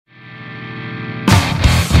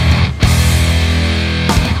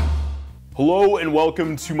Hello and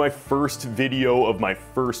welcome to my first video of my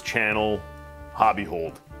first channel, Hobby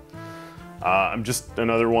Hold. I'm just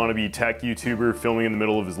another wannabe tech YouTuber filming in the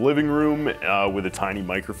middle of his living room with a tiny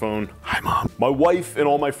microphone. Hi Mom. My wife and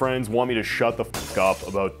all my friends want me to shut the fuck up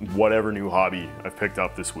about whatever new hobby I've picked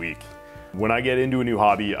up this week. When I get into a new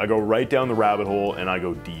hobby, I go right down the rabbit hole and I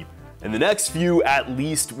go deep. And the next few at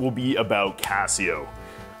least will be about Casio.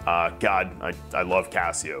 God, I love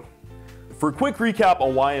Casio. For a quick recap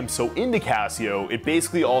on why I'm so into Casio, it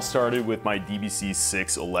basically all started with my DBC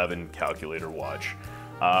 611 calculator watch.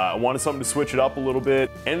 I wanted something to switch it up a little bit.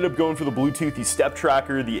 Ended up going for the Bluetoothy step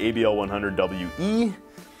tracker, the ABL100WE.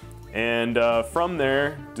 And from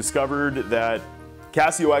there, discovered that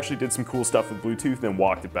Casio actually did some cool stuff with Bluetooth and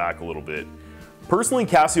walked it back a little bit. Personally,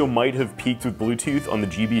 Casio might have peaked with Bluetooth on the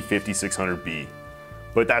GB5600B,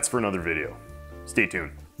 but that's for another video. Stay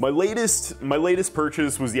tuned. My latest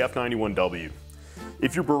purchase was the F-91W.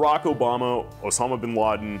 If you're Barack Obama, Osama bin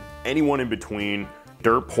Laden, anyone in between,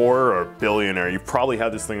 dirt poor or billionaire, you've probably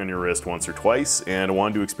had this thing on your wrist once or twice, and I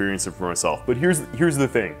wanted to experience it for myself. But here's the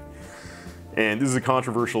thing, and this is a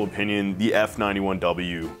controversial opinion, the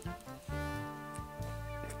F-91W,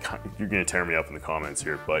 you're gonna tear me up in the comments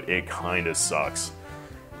here, but it kinda sucks.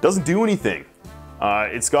 Doesn't do anything.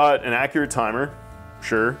 It's got an accurate timer,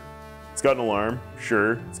 sure. It's got an alarm,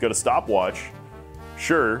 sure. It's got a stopwatch,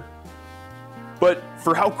 sure. But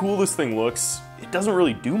for how cool this thing looks, it doesn't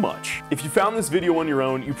really do much. If you found this video on your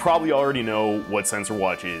own, you probably already know what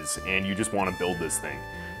Sensorwatch is and you just want to build this thing.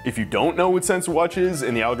 If you don't know what Sensorwatch is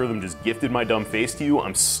and the algorithm just gifted my dumb face to you,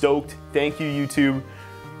 I'm stoked. Thank you, YouTube.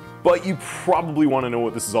 But you probably want to know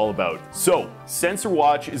what this is all about. So,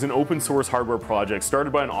 Sensorwatch is an open source hardware project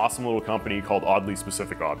started by an awesome little company called Oddly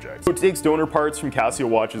Specific Objects. So it takes donor parts from Casio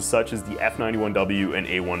watches such as the F-91W and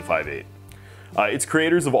A158. Its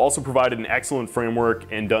creators have also provided an excellent framework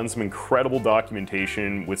and done some incredible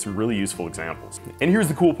documentation with some really useful examples. And here's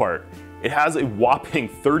the cool part. It has a whopping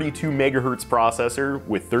 32 megahertz processor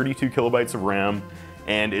with 32 kilobytes of RAM,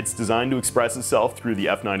 and it's designed to express itself through the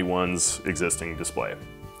F-91's existing display.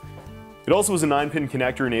 It also has a 9-pin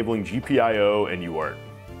connector enabling GPIO and UART.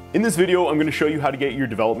 In this video, I'm going to show you how to get your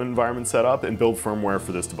development environment set up and build firmware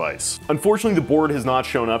for this device. Unfortunately, the board has not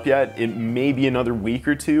shown up yet. It may be another week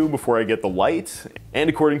or two before I get the Lite,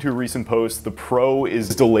 and according to a recent post, the Pro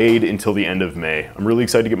is delayed until the end of May. I'm really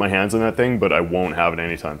excited to get my hands on that thing, but I won't have it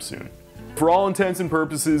anytime soon. For all intents and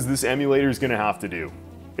purposes, this emulator is going to have to do.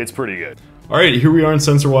 It's pretty good. Alright, here we are on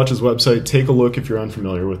Sensorwatch's website. Take a look if you're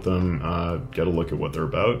unfamiliar with them. Get a look at what they're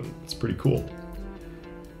about. It's pretty cool.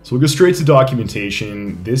 So we'll go straight to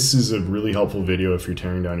documentation. This is a really helpful video if you're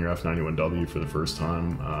tearing down your F-91W for the first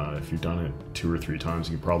time. If you've done it 2 or 3 times,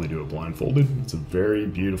 you can probably do it blindfolded. It's a very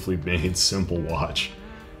beautifully made, simple watch.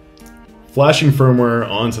 Flashing firmware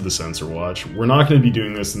onto the Sensorwatch. We're not going to be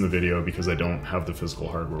doing this in the video because I don't have the physical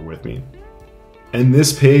hardware with me. And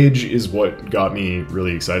this page is what got me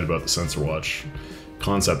really excited about the Sensorwatch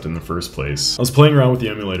concept in the first place. I was playing around with the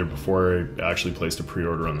emulator before I actually placed a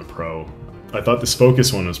pre-order on the Pro. I thought this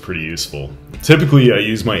focus one was pretty useful. Typically I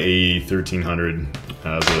use my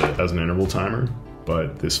AE1300 as an interval timer,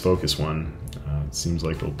 but this focus one seems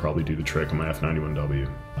like it'll probably do the trick on my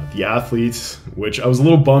F-91W. The Athlete, which I was a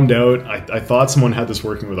little bummed out. I thought someone had this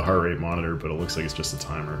working with a heart rate monitor, but it looks like it's just a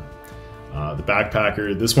timer. The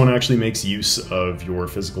Backpacker, this one actually makes use of your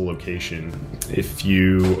physical location. If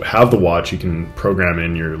you have the watch, you can program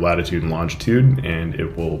in your latitude and longitude, and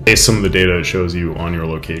it will base some of the data it shows you on your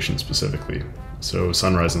location specifically. So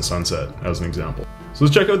sunrise and sunset as an example. So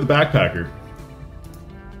let's check out the Backpacker.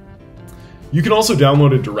 You can also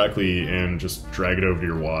download it directly and just drag it over to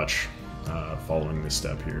your watch following this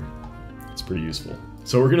step here. It's pretty useful.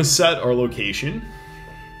 So we're going to set our location.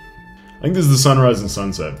 I think this is the sunrise and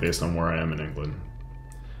sunset based on where I am in England.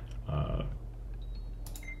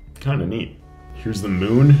 Kind of neat. Here's the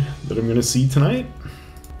moon that I'm going to see tonight,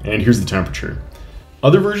 and here's the temperature.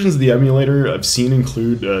 Other versions of the emulator I've seen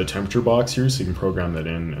include a temperature box here, so you can program that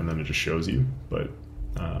in and then it just shows you. But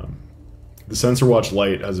the Sensorwatch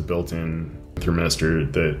Lite has a built-in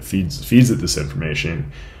thermistor that feeds it this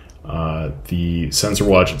information. The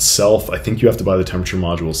Sensorwatch itself, I think you have to buy the temperature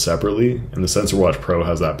module separately, and the Sensorwatch Pro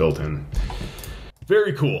has that built in.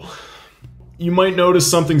 Very cool. You might notice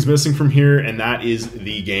something's missing from here, and that is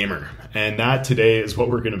the gamer. And that today is what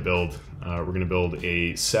we're going to build. We're going to build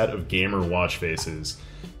a set of gamer watch faces,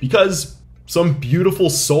 because some beautiful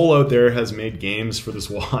soul out there has made games for this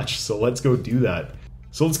watch, so let's go do that.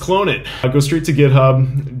 So let's clone it. Go straight to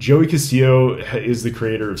GitHub. Joey Castillo is the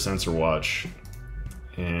creator of Sensorwatch.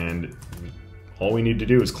 And all we need to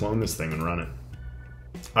do is clone this thing and run it.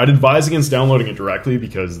 I'd advise against downloading it directly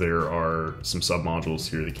because there are some submodules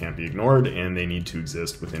here that can't be ignored and they need to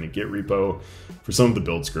exist within a Git repo for some of the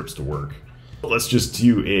build scripts to work. Let's just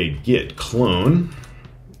do a git clone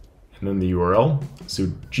and then the URL. So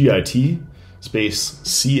git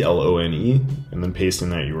space clone and then paste in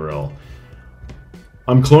that URL.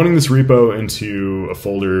 I'm cloning this repo into a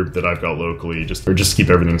folder that I've got locally just to keep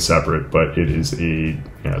everything separate, but it is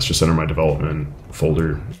it's just under my development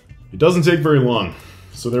folder. It doesn't take very long.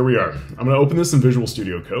 So there we are. I'm gonna open this in Visual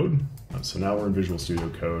Studio Code. So now we're in Visual Studio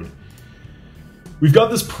Code. We've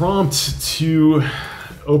got this prompt to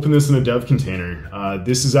open this in a dev container.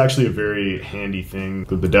 This is actually a very handy thing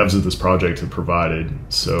that the devs of this project have provided.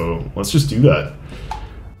 So let's just do that.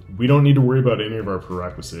 We don't need to worry about any of our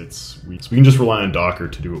prerequisites. We can just rely on Docker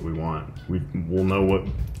to do what we want. We'll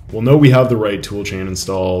know we have the right toolchain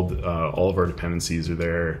installed. All of our dependencies are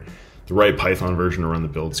there. The right Python version to run the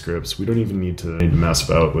build scripts. We don't even need to mess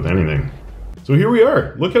about with anything. So here we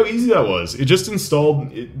are. Look how easy that was. It just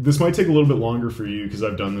installed. This might take a little bit longer for you because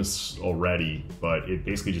I've done this already, but it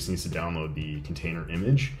basically just needs to download the container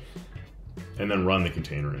image and then run the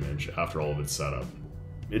container image after all of it's set up.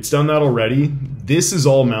 It's done that already. This is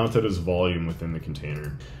all mounted as volume within the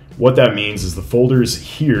container. What that means is the folders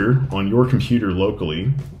here on your computer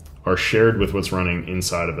locally are shared with what's running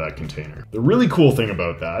inside of that container. The really cool thing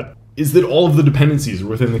about that is that all of the dependencies are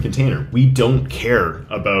within the container. We don't care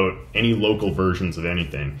about any local versions of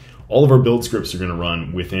anything. All of our build scripts are gonna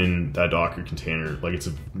run within that Docker container like it's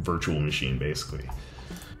a virtual machine, basically.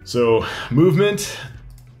 So movement,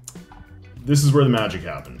 this is where the magic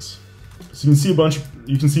happens. So you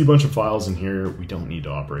can see a bunch of files in here. We don't need to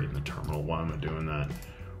operate in the terminal. Why am I doing that?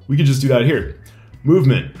 We could just do that here.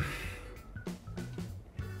 Movement.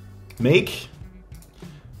 Make.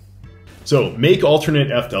 So make alternate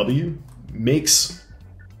FW makes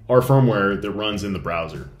our firmware that runs in the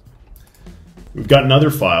browser. We've got another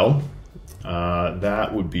file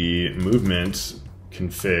that would be movement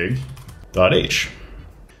config.h.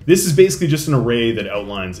 This is basically just an array that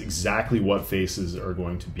outlines exactly what faces are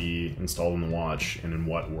going to be installed in the watch and in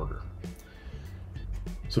what order.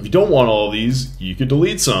 So if you don't want all of these, you could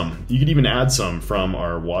delete some. You could even add some from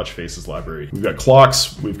our watch faces library. We've got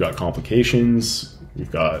clocks, we've got complications, we've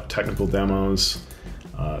got technical demos.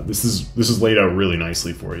 This is laid out really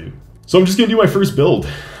nicely for you. So I'm just gonna do my first build.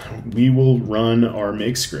 We will run our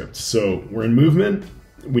make script. So we're in movement,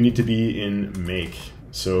 we need to be in make.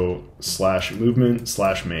 So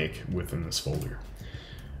 /movement/make within this folder.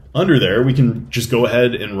 Under there, we can just go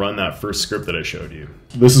ahead and run that first script that I showed you.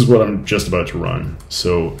 This is what I'm just about to run.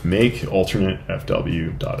 So make alternate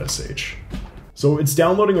fw.sh. So it's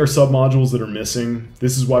downloading our submodules that are missing.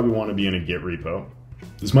 This is why we want to be in a Git repo.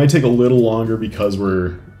 This might take a little longer because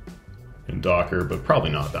we're in Docker, but probably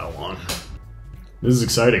not that long. This is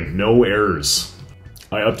exciting, no errors.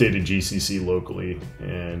 I updated GCC locally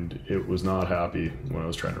and it was not happy when I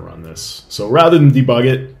was trying to run this. So rather than debug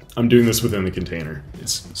it, I'm doing this within the container.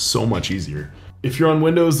 It's so much easier. If you're on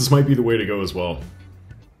Windows, this might be the way to go as well.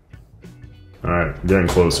 All right, getting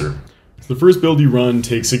closer. So the first build you run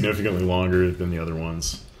takes significantly longer than the other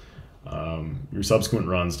ones. Your subsequent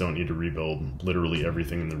runs don't need to rebuild literally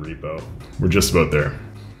everything in the repo. We're just about there.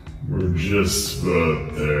 We're just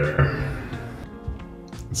about there.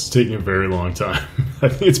 It's taking a very long time. I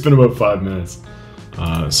think it's been about 5 minutes.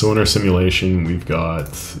 So in our simulation, we've got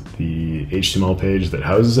the HTML page that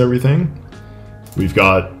houses everything. We've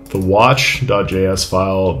got the watch.js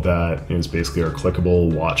file that is basically our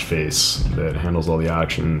clickable watch face that handles all the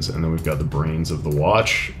actions. And then we've got the brains of the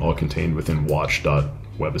watch all contained within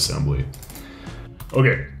watch.webassembly.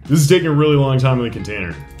 Okay, this is taking a really long time in the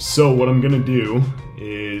container. So what I'm gonna do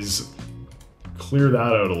is clear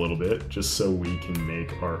that out a little bit just so we can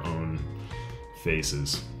make our own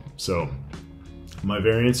faces. So my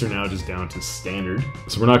variants are now just down to standard.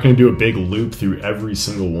 So we're not going to do a big loop through every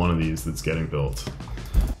single one of these that's getting built.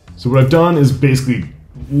 So what I've done is basically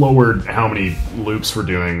lowered how many loops we're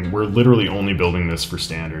doing. We're literally only building this for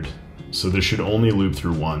standard. So this should only loop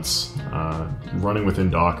through once. Running within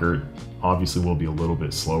Docker obviously will be a little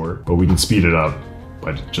bit slower, but we can speed it up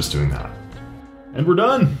by just doing that. And we're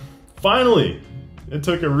done, finally. It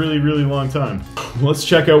took a really, really long time. Let's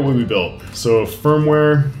check out what we built. So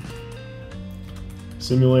firmware,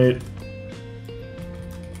 simulate,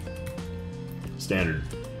 standard.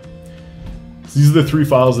 So these are the 3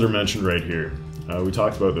 files that are mentioned right here. We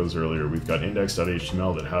talked about those earlier. We've got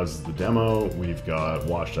index.html that houses the demo. We've got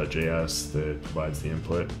watch.js that provides the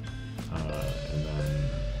input. And then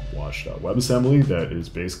watch.webassembly that is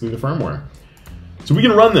basically the firmware. So we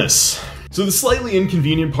can run this. So the slightly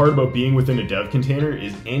inconvenient part about being within a dev container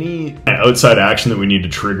is any outside action that we need to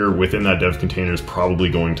trigger within that dev container is probably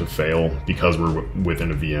going to fail because we're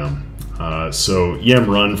within a VM. So em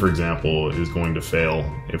run, for example, is going to fail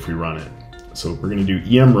if we run it. So we're going to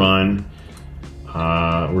do em run,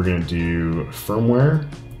 we're going to do firmware,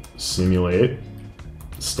 simulate,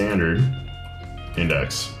 standard,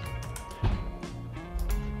 index.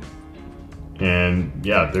 And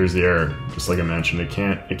yeah, there's the error. Just like I mentioned, it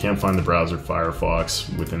can't find the browser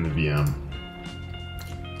Firefox within the VM.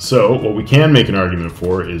 So what we can make an argument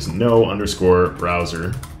for is no underscore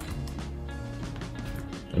browser.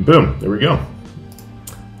 And boom, there we go.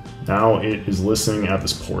 Now it is listening at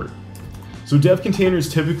this port. So dev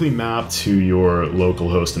containers typically map to your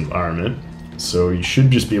localhost environment. So you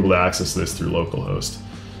should just be able to access this through localhost.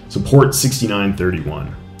 So port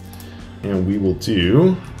 6931. And we will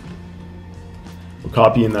do, we'll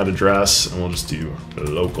copy in that address and we'll just do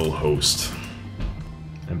localhost.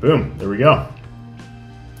 And boom, there we go.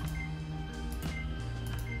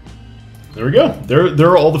 There we go. There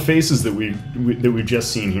are all the faces that we've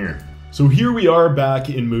just seen here. So here we are back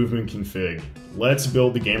in movement config. Let's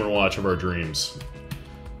build the gamer watch of our dreams.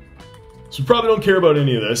 So we probably don't care about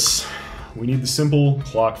any of this. We need the simple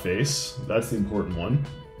clock face. That's the important one.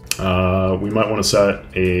 We might want to set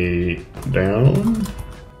a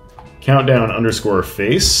countdown underscore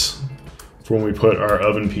face for when we put our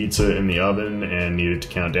oven pizza in the oven and need it to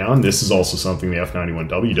count down. This is also something the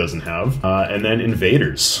F-91W doesn't have. And then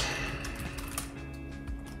invaders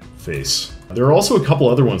face. There are also a couple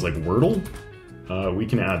other ones like Wordle. We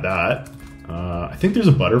can add that. I think there's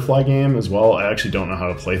a butterfly game as well. I actually don't know how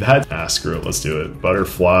to play that. Screw it, let's do it.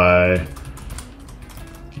 Butterfly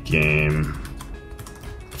game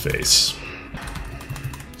face.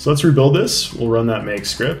 So let's rebuild this. We'll run that make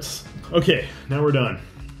script. Okay, now we're done.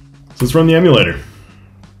 So let's run the emulator.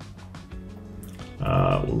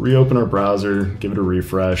 We'll reopen our browser, give it a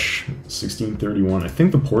refresh. 1631, I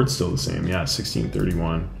think the port's still the same. Yeah,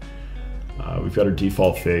 1631. We've got our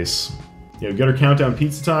default face. Yeah, we've got our countdown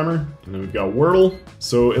pizza timer, and then we've got Wordle.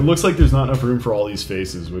 So it looks like there's not enough room for all these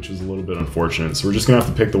faces, which is a little bit unfortunate. So we're just gonna have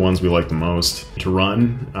to pick the ones we like the most to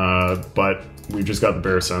run, but we've just got the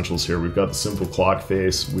bare essentials here. We've got the simple clock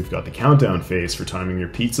face, we've got the countdown face for timing your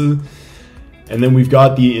pizza, and then we've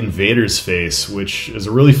got the invaders face, which is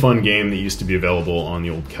a really fun game that used to be available on the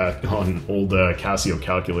old Casio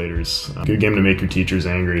calculators. Good game to make your teachers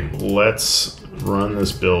angry. Let's run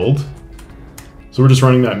this build. So we're just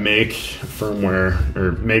running that make firmware,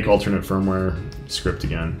 or make alternate firmware script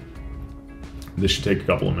again. This should take a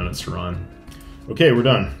couple of minutes to run. Okay, we're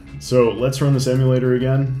done. So let's run this emulator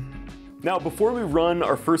again. Now, before we run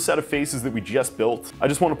our first set of faces that we just built, I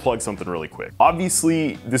just want to plug something really quick.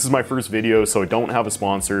 Obviously, this is my first video, so I don't have a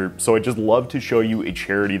sponsor, so I'd just love to show you a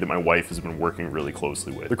charity that my wife has been working really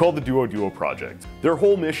closely with. They're called the Duo Project. Their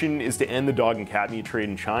whole mission is to end the dog and cat meat trade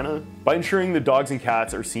in China by ensuring that dogs and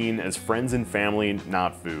cats are seen as friends and family,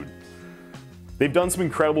 not food. They've done some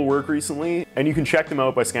incredible work recently, and you can check them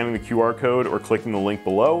out by scanning the QR code or clicking the link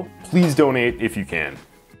below. Please donate if you can.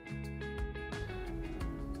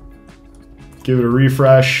 Give it a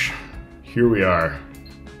refresh. Here we are.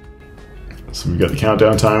 So we've got the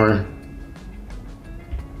countdown timer.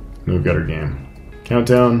 And we've got our game.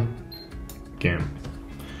 Countdown, game.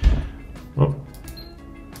 Oh.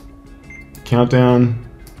 Countdown,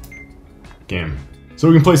 game. So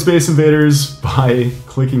we can play Space Invaders by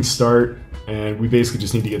clicking start, and we basically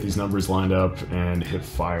just need to get these numbers lined up and hit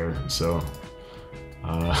fire. So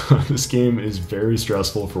this game is very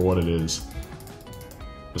stressful for what it is.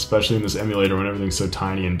 Especially in this emulator when everything's so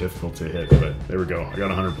tiny and difficult to hit, but there we go, I got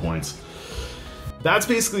 100 points. That's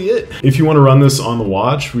basically it. If you want to run this on the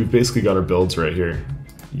watch, we've basically got our builds right here.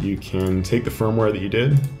 You can take the firmware that you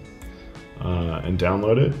did and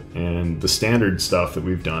download it, and the standard stuff that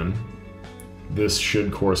we've done, this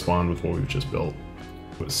should correspond with what we've just built.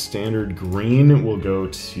 Standard green will go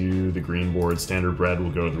to the green boards, standard red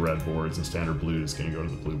will go to the red boards, and standard blue is going to go to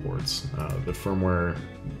the blue boards. The firmware,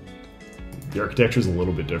 the architecture is a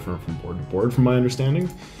little bit different from board to board from my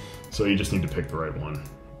understanding, so you just need to pick the right one.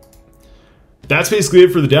 That's basically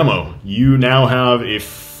it for the demo. You now have a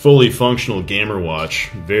fully functional gamer watch.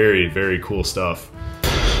 Very, very cool stuff.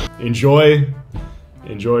 Enjoy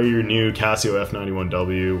your new Casio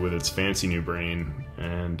F-91W with its fancy new brain,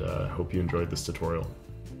 and hope you enjoyed this tutorial.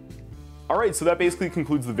 Alright, so that basically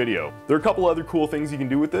concludes the video. There are a couple other cool things you can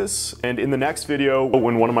do with this, and in the next video,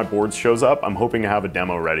 when one of my boards shows up, I'm hoping to have a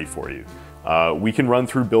demo ready for you. We can run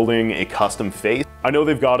through building a custom face. I know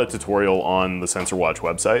they've got a tutorial on the Sensorwatch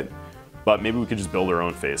website, but maybe we could just build our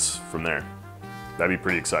own face from there. That'd be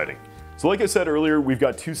pretty exciting. So like I said earlier, we've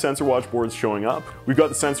got 2 Sensorwatch boards showing up. We've got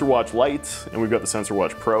the Sensorwatch Lite and we've got the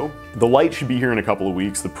Sensorwatch Pro. The Lite should be here in a couple of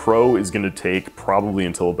weeks. The Pro is going to take probably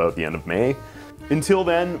until about the end of May. Until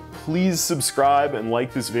then, please subscribe and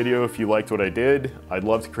like this video if you liked what I did. I'd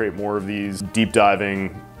love to create more of these, deep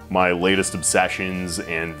diving my latest obsessions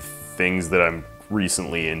and things that I'm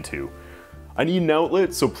recently into. I need an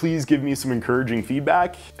outlet, so please give me some encouraging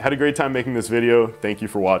feedback. Had a great time making this video. Thank you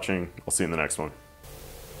for watching. I'll see you in the next one.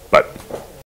 Bye.